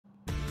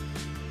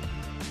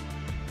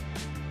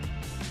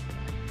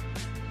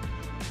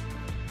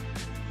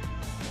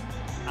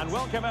and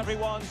welcome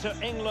everyone to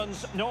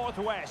England's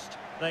Northwest.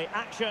 The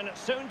action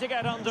soon to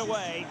get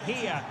underway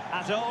here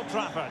at Old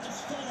Trafford.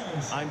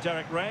 I'm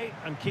Derek Ray,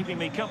 and keeping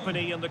me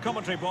company in the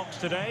commentary box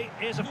today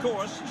is, of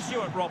course,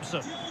 Stuart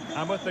Robson.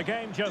 And with the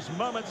game just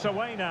moments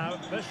away now,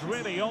 this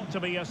really ought to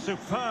be a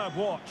superb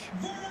watch.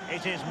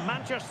 It is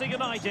Manchester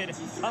United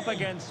up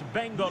against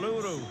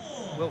Bengaluru.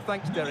 Well,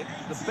 thanks, Derek.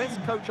 The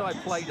best coach I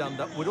played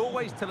under would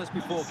always tell us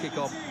before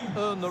kick-off,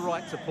 earn the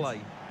right to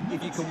play.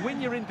 If you can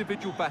win your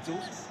individual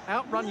battles,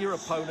 outrun your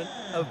opponent,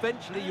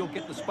 eventually you'll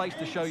get the space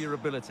to show your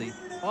ability.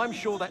 I'm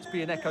sure that's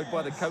being echoed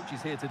by the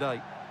coaches here today.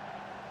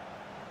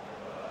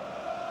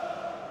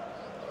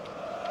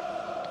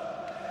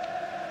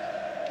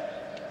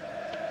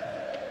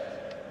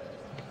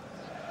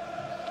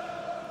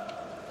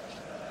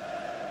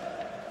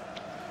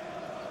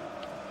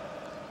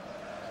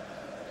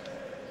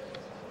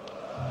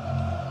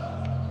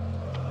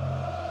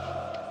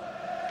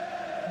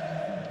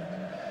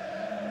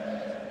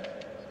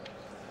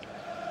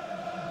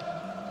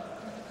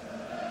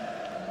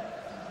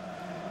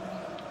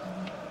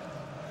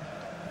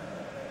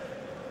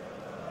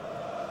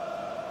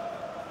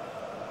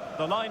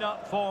 The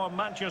lineup for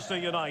Manchester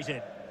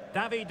United.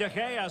 David De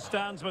Gea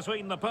stands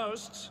between the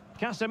posts.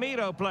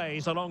 Casemiro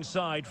plays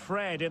alongside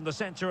Fred in the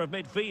centre of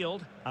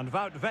midfield. And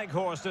Wout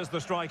Weghorst is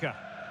the striker.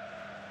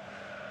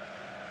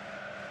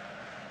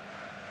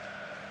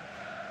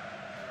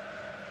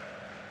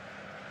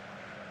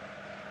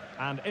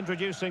 And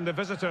introducing the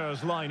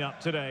visitors' lineup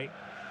today.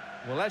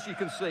 Well, as you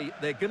can see,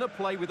 they're going to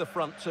play with the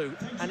front two.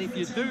 And if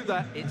you do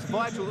that, it's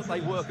vital that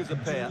they work as a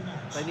pair.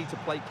 They need to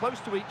play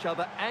close to each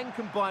other and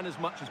combine as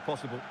much as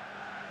possible.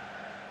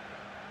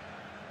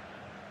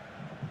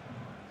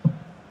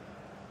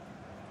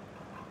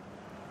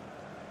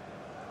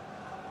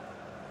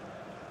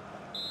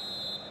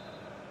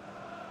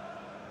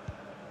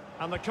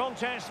 And the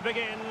contest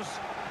begins.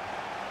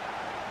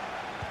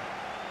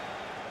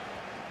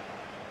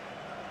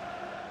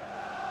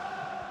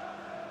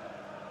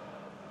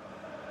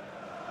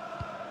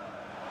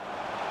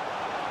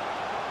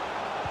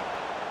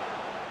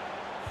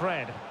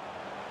 Fred.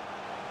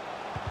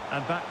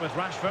 And back with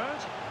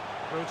Rashford.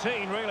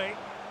 Routine, really.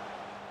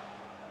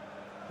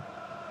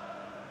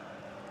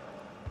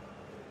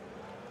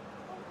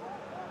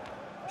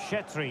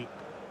 Chetri.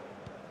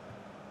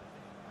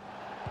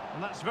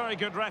 And that's very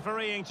good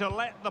refereeing to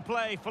let the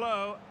play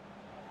flow.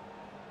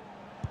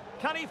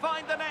 Can he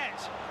find the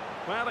net?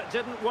 Well, it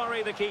didn't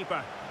worry the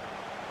keeper.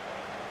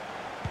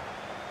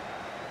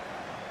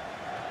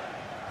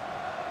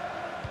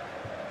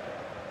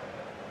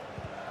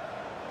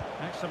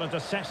 Excellent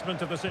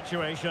assessment of the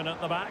situation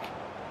at the back.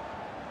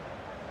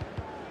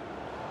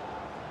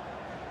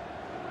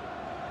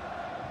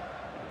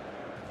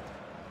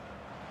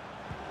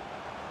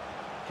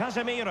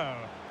 Casemiro.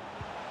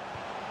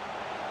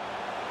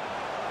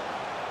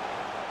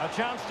 A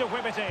chance to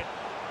whip it in.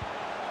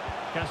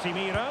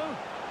 Casemiro.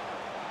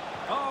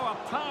 Oh,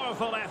 a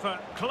powerful effort.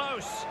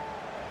 Close.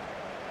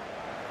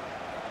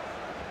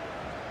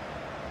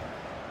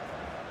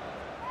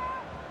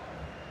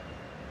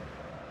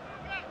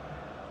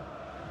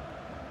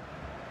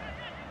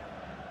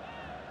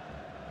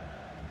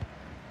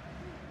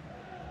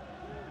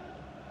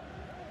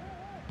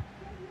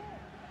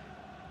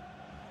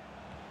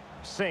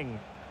 Singh.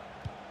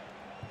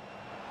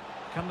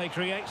 Can they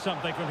create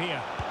something from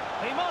here?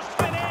 He must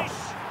finish!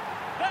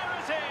 There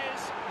it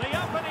is! The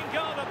opening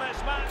goal of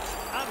this match,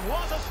 and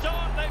what a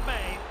start they've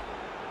made!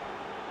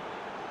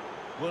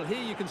 Well,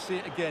 here you can see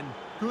it again.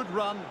 Good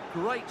run,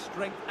 great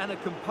strength, and a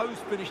composed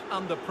finish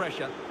under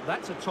pressure.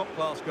 That's a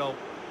top-class goal.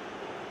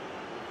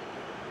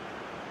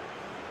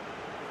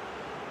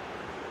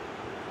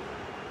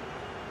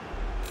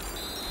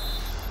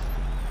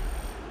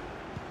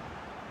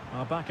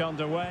 Are back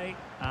underway,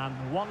 and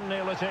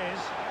 1-0 it is.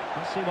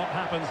 Let's see what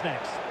happens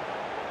next.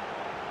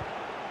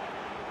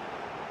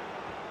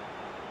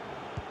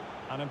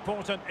 An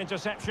important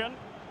interception.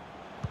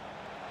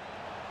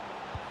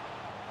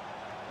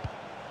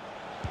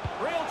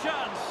 Real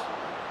chance.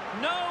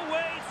 No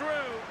way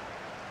through.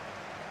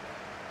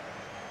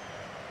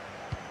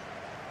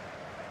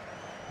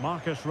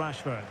 Marcus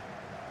Rashford.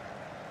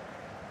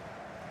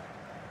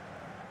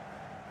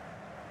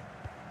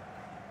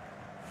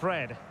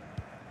 Fred.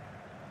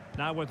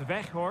 Now with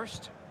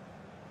Weghorst.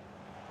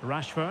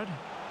 Rashford.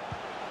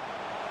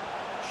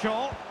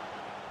 Shaw.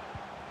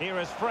 Here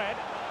is Fred.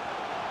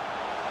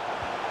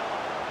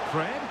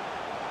 Fred.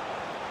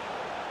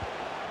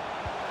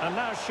 And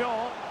now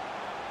Shaw.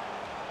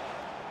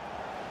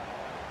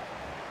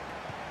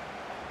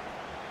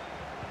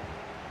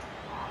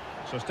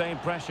 Sustained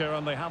pressure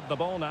and they have the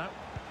ball now.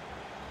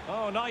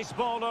 Oh, nice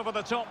ball over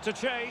the top to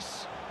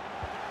chase.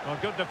 Well,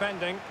 good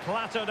defending,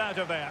 clattered out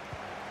of there.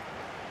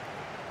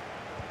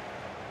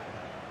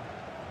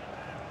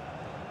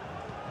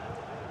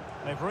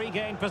 They've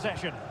regained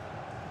possession.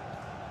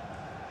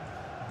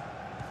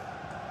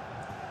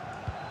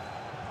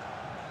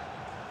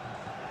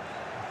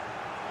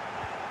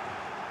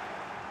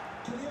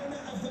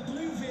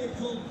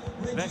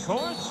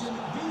 Weghorst.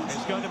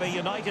 It's going to be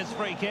United's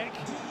free kick.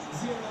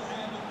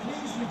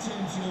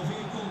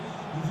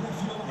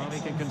 Well, he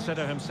can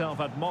consider himself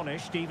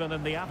admonished even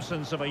in the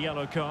absence of a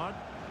yellow card.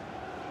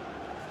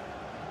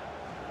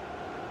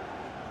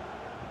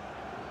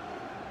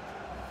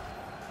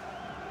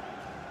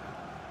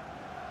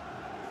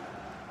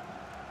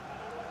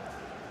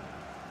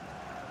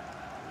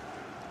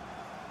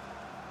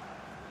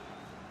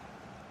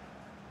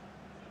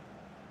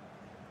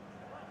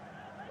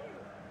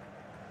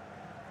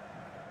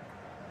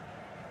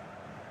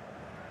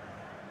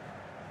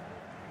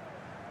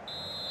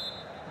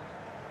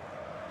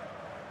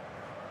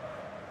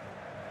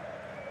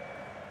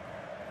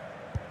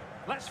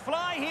 Let's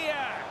fly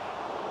here!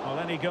 Well,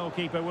 any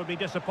goalkeeper would be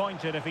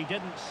disappointed if he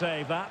didn't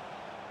save that.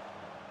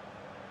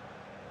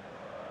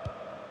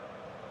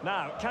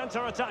 Now,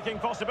 counter-attacking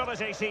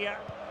possibilities here.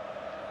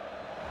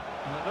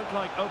 And it looked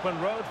like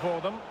open road for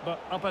them, but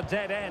up a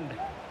dead end.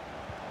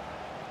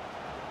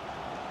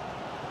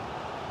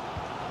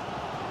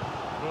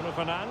 Bruno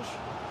Fernandes.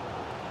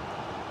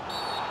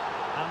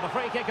 And the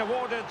free kick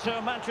awarded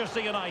to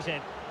Manchester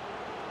United.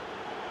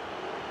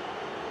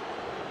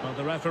 Well,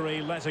 the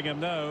referee letting him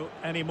know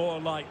any more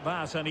like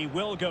that, and he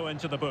will go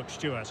into the book,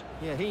 Stuart.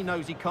 Yeah, he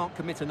knows he can't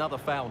commit another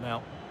foul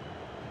now.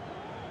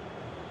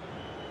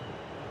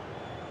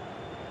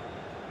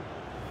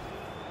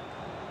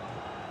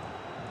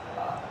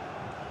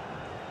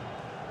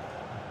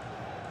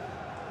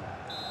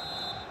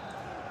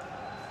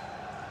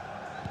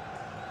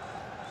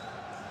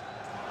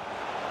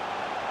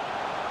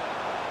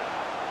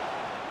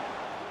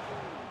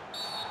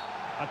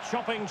 A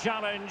chopping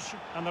challenge,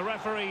 and the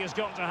referee has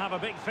got to have a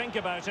big think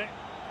about it.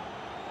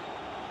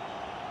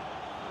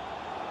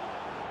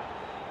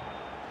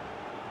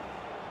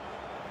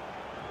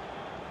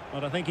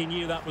 But I think he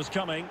knew that was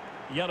coming.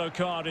 Yellow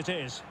card it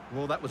is.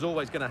 Well, that was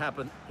always going to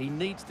happen. He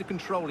needs to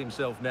control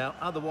himself now,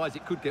 otherwise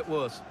it could get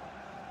worse.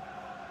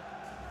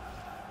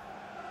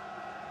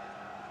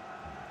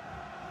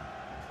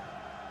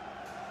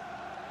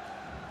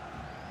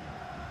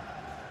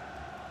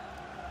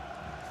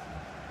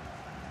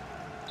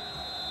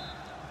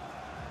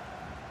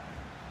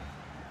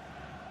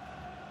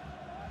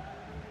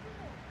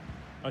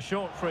 A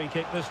short free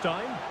kick this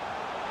time.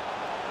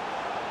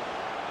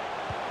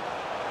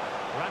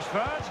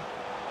 Rashford.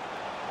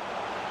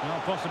 No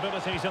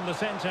possibilities in the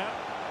centre.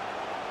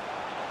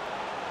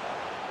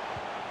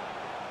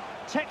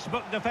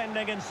 Textbook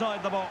defending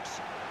inside the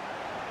box.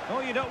 Oh,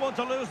 you don't want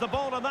to lose the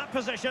ball in that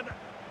position.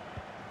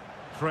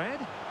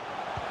 Fred.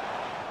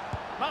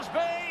 Must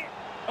be.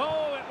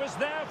 Oh, it was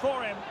there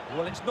for him.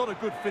 Well, it's not a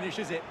good finish,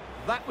 is it?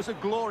 That was a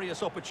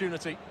glorious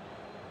opportunity.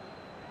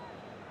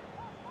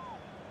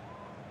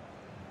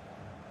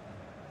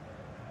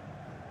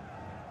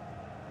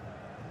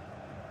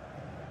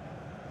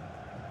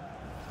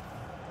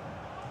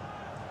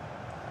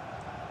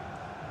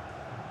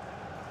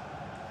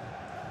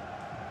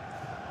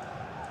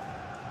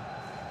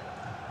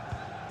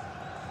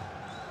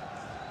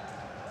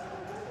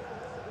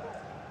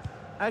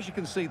 As you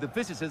can see, the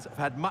visitors have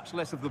had much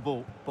less of the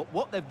ball, but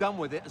what they've done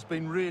with it has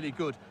been really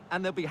good,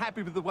 and they'll be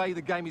happy with the way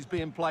the game is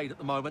being played at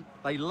the moment.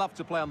 They love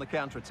to play on the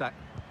counter-attack.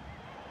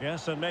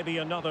 Yes, and maybe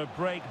another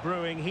break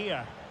brewing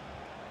here.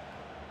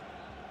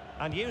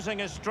 And using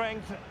his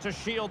strength to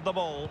shield the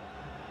ball.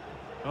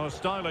 Oh,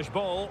 stylish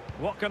ball.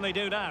 What can they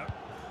do now?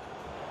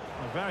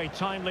 A very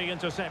timely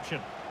interception.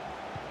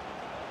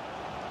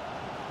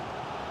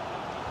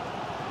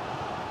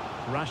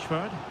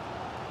 Rashford.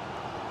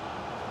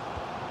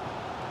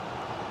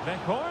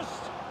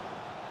 Weghorst.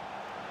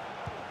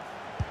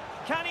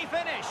 Can he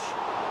finish?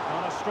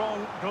 And a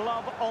strong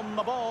glove on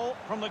the ball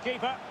from the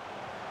keeper.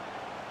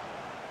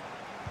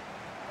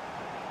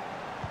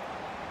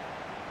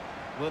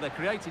 Well, they're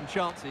creating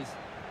chances.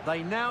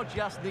 They now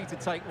just need to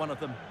take one of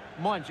them.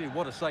 Mind you,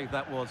 what a save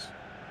that was.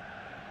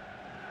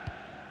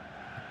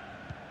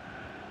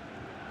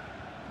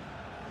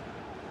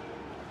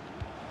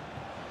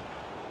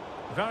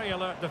 Very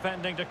alert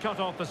defending to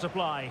cut off the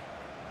supply.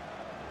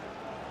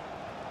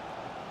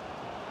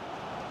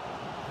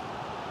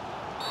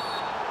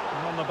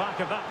 On the back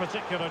of that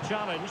particular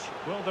challenge,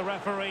 will the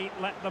referee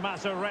let the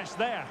matter rest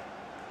there?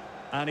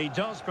 And he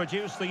does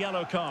produce the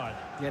yellow card.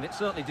 Yeah, and it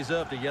certainly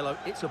deserved a yellow.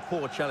 It's a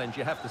poor challenge,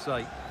 you have to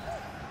say.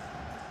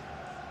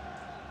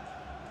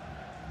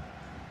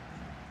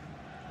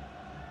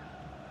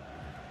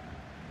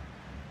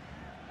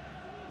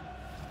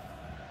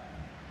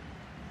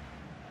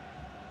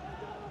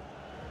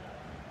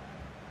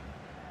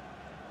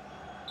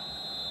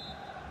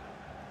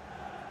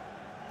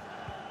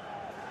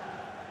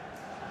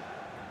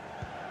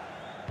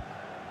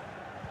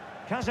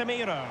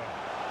 Casemiro.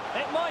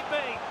 It might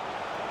be.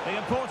 The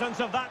importance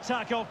of that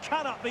tackle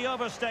cannot be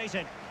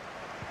overstated.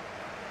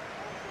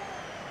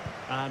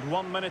 And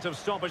 1 minute of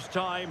stoppage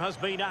time has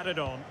been added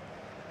on.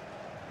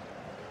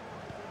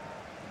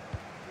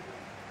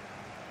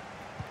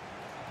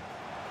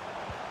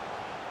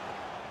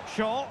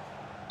 Shaw.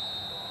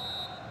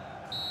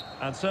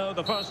 And so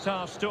the first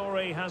half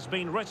story has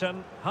been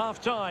written.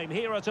 Half-time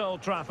here at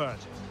Old Trafford.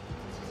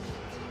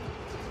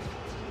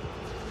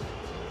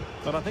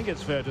 But I think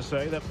it's fair to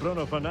say that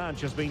Bruno Fernandes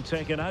has been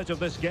taken out of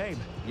this game.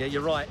 Yeah,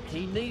 you're right.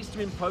 He needs to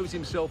impose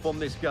himself on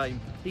this game.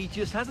 He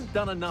just hasn't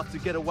done enough to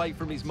get away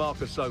from his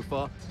marker so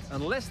far.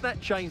 Unless that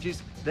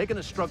changes, they're going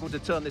to struggle to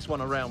turn this one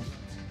around.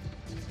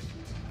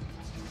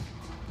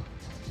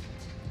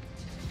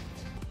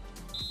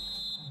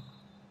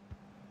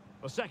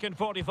 The second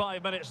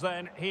 45 minutes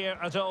then here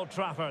at Old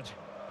Trafford.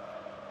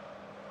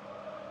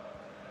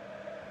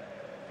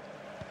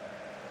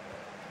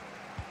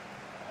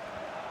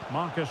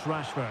 Marcus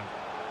Rashford.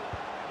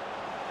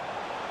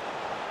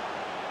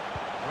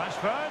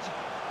 Rashford.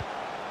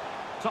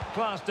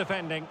 Top-class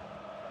defending.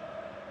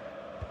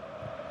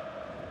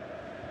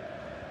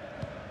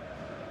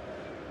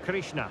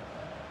 Krishna.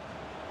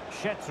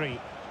 Shetri.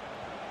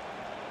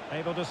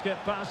 Able to skip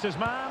past his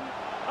man.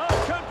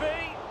 Oh, could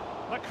be!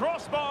 The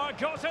crossbar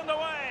got in the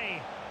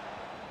way.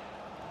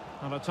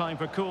 And a time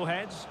for cool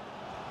heads.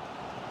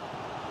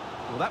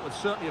 Well, that would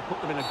certainly have put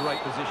them in a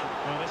great position.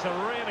 Well, it's a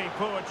really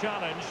poor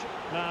challenge.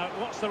 Now,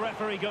 what's the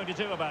referee going to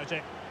do about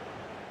it?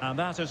 And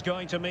that is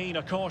going to mean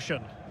a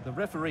caution. The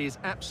referee is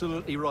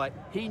absolutely right.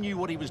 He knew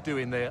what he was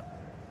doing there.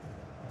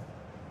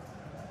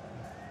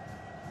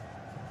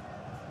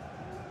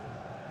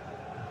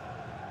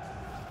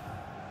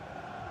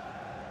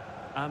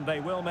 And they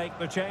will make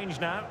the change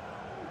now.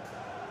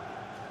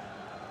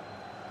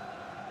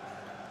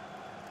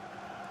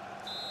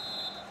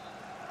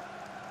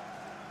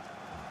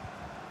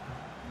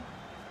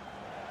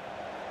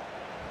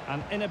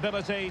 An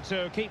inability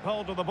to keep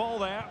hold of the ball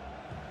there.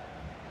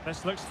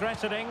 This looks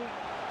threatening.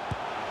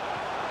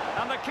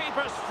 And the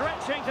keeper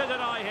stretching to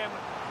deny him.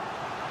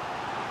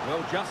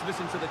 Well, just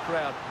listen to the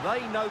crowd.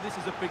 They know this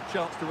is a big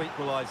chance to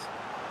equalise.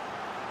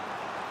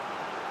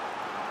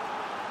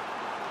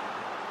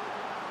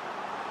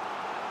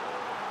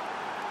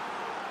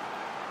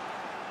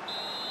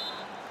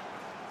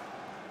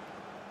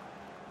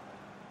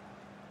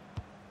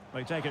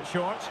 They take it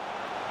short.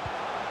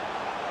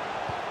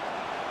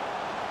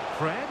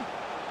 Fred.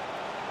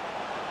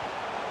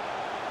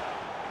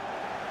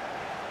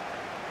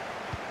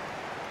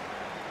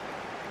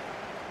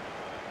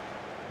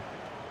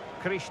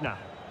 Krishna.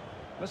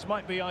 This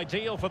might be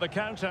ideal for the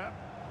counter.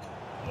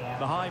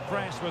 The high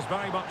press was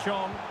very much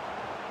on.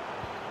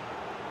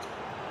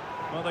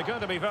 Well, they're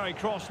going to be very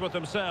cross with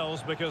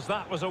themselves because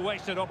that was a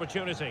wasted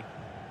opportunity.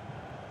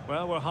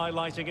 Well, we're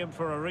highlighting him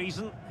for a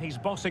reason. He's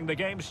bossing the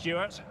game,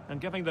 Stuart, and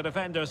giving the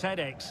defenders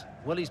headaches.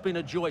 Well, he's been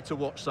a joy to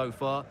watch so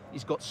far.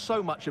 He's got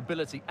so much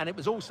ability, and it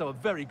was also a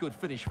very good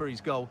finish for his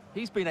goal.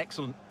 He's been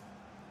excellent.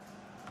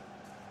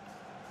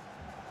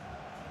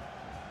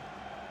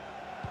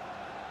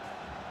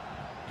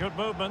 Good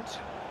movement.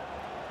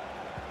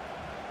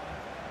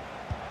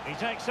 He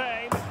takes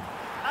aim.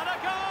 And a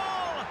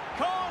goal!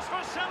 Cause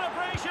for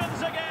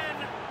celebrations again.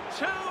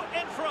 2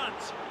 in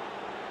front.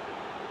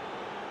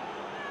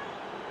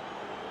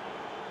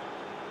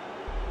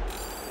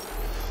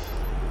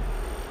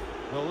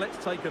 Well,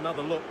 let's take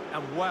another look.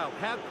 And wow,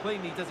 how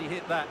cleanly does he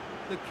hit that?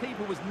 The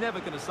keeper was never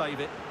going to save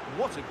it.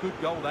 What a good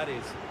goal that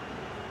is.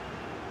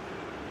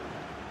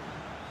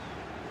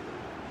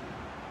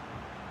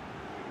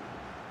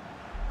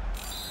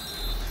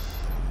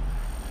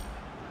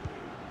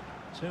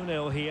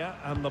 Two-nil here,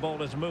 and the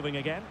ball is moving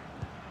again.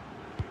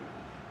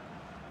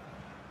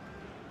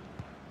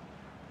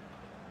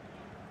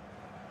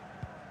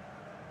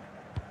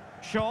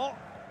 Shaw.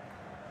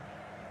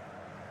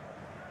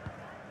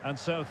 And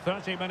so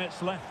 30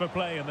 minutes left for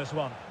play in this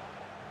one.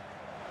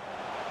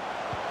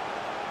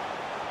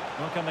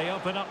 Well, can they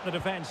open up the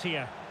defence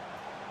here?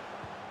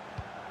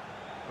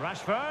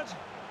 Rashford.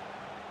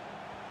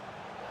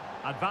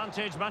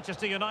 Advantage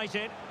Manchester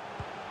United.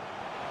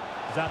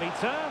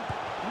 Zabitzer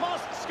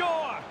must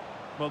score.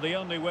 Well, the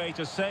only way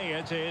to say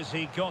it is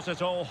he got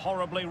it all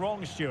horribly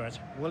wrong, Stuart.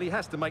 Well, he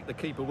has to make the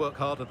keeper work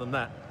harder than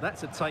that.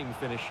 That's a tame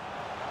finish.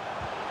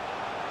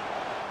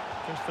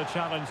 Just the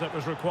challenge that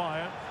was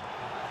required.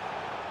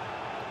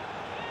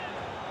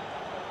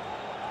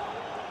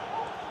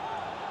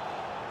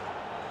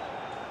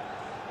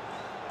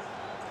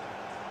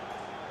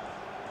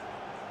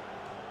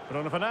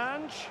 Bruno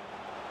Fernandes.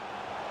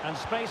 And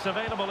space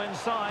available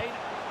inside.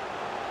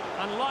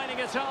 And lining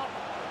it up.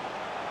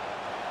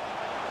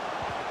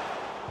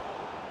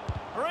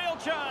 Real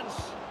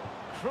chance.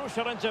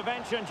 Crucial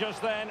intervention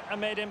just then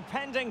amid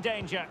impending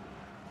danger.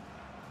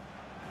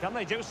 Can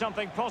they do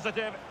something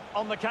positive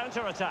on the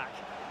counter-attack?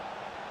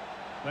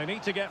 They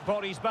need to get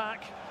bodies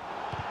back.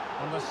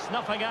 And the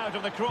snuffing out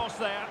of the cross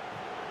there.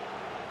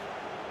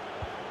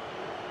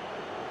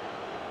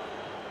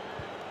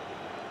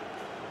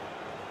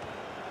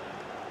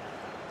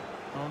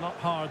 Well, not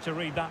hard to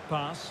read that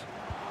pass.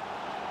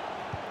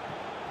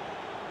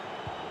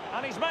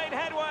 And he's made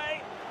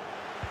headway.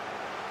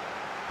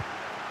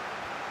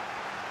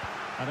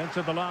 And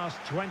into the last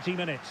 20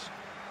 minutes.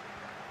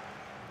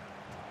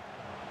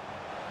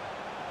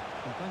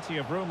 And plenty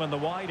of room in the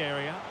wide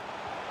area.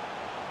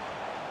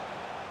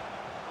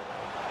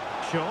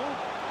 Shaw.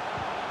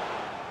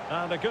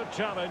 And a good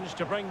challenge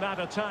to bring that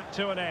attack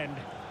to an end.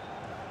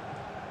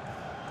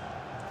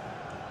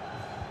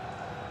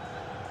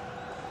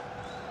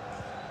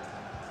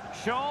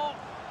 Shaw.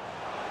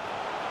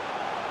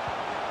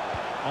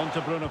 On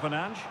to Bruno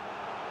Fernandes.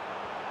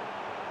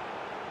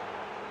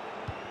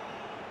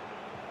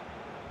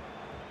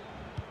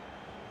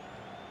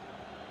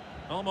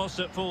 Almost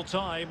at full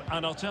time,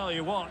 and I'll tell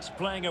you what,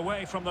 playing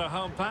away from their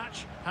home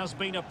patch has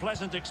been a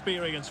pleasant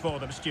experience for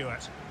them,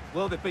 Stuart.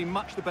 Well, they've been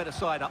much the better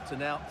side up to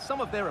now. Some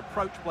of their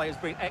approach play has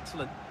been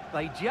excellent.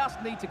 They just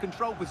need to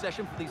control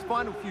possession for these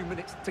final few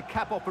minutes to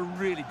cap off a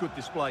really good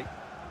display.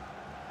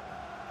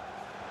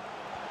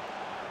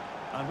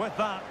 And with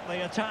that,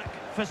 the attack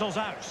fizzles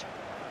out.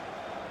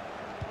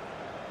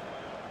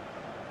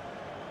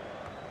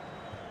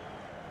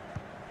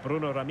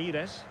 Bruno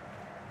Ramirez.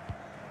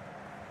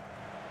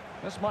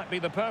 This might be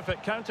the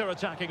perfect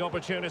counter-attacking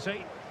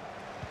opportunity.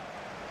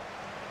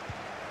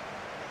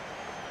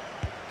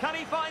 Can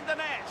he find the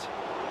net?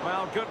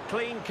 Well, good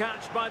clean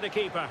catch by the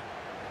keeper.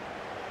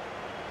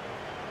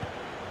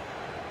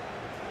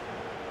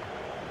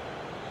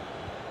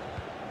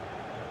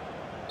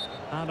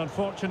 And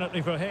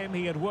unfortunately for him,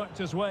 he had worked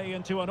his way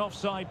into an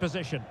offside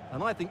position.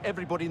 And I think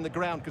everybody in the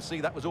ground could see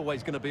that was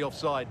always going to be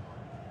offside.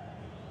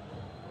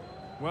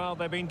 Well,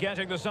 they've been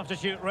getting the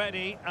substitute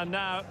ready, and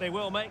now they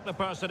will make the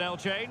personnel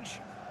change.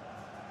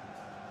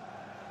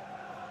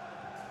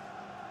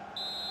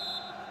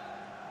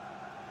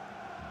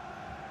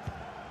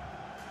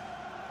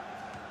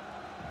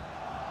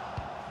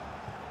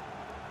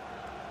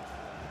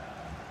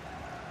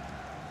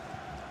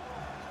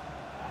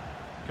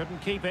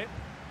 Couldn't keep it.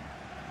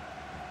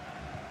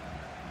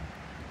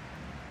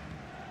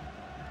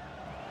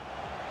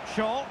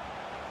 Shaw.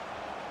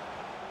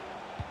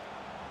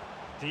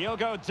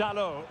 Diogo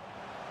Dalot.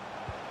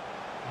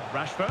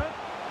 Rashford.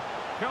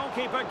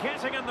 Goalkeeper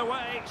getting in the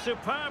way.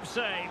 Superb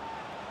save.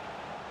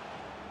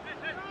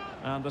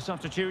 And the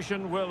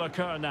substitution will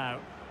occur now.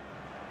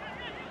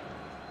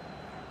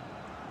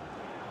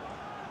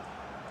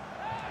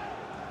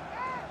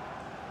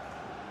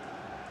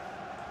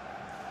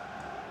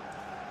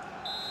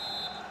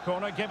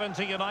 Corner given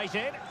to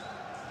United.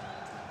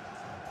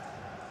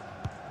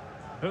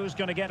 Who's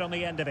going to get on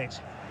the end of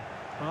it?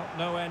 Well,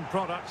 no end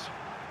product.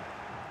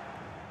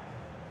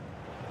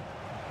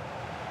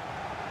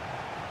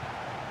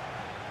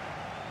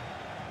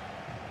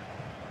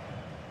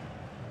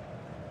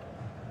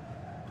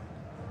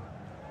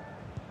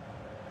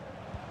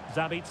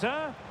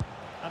 Zabitzer,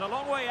 and a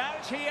long way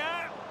out here,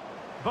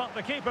 but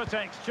the keeper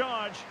takes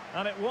charge,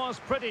 and it was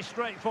pretty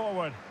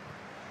straightforward.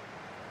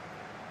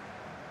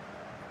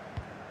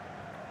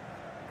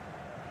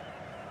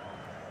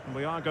 And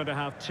we are going to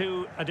have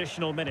 2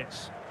 additional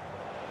minutes.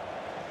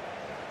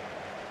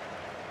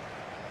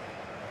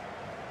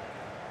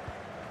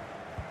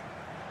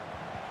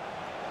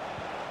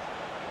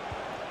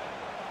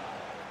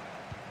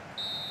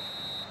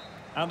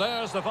 And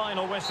there's the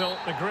final whistle.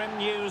 The grim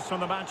news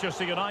from the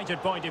Manchester United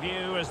point of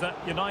view is that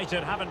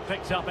United haven't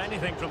picked up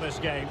anything from this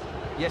game.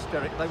 Yes,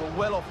 Derek, they were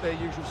well off their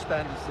usual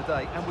standards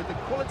today, and with the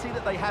quality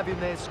that they have in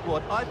their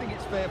squad, I think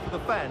it's fair for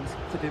the fans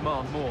to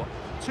demand more.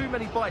 Too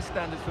many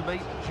bystanders for me,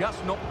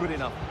 just not good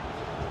enough.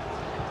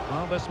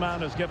 Well, this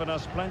man has given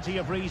us plenty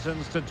of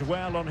reasons to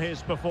dwell on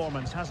his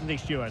performance, hasn't he,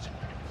 Stuart?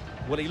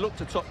 Well, he looked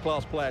a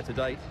top-class player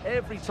today.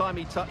 Every time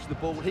he touched the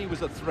ball, he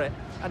was a threat,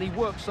 and he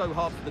worked so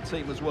hard for the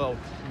team as well.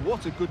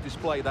 What a good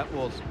display that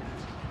was.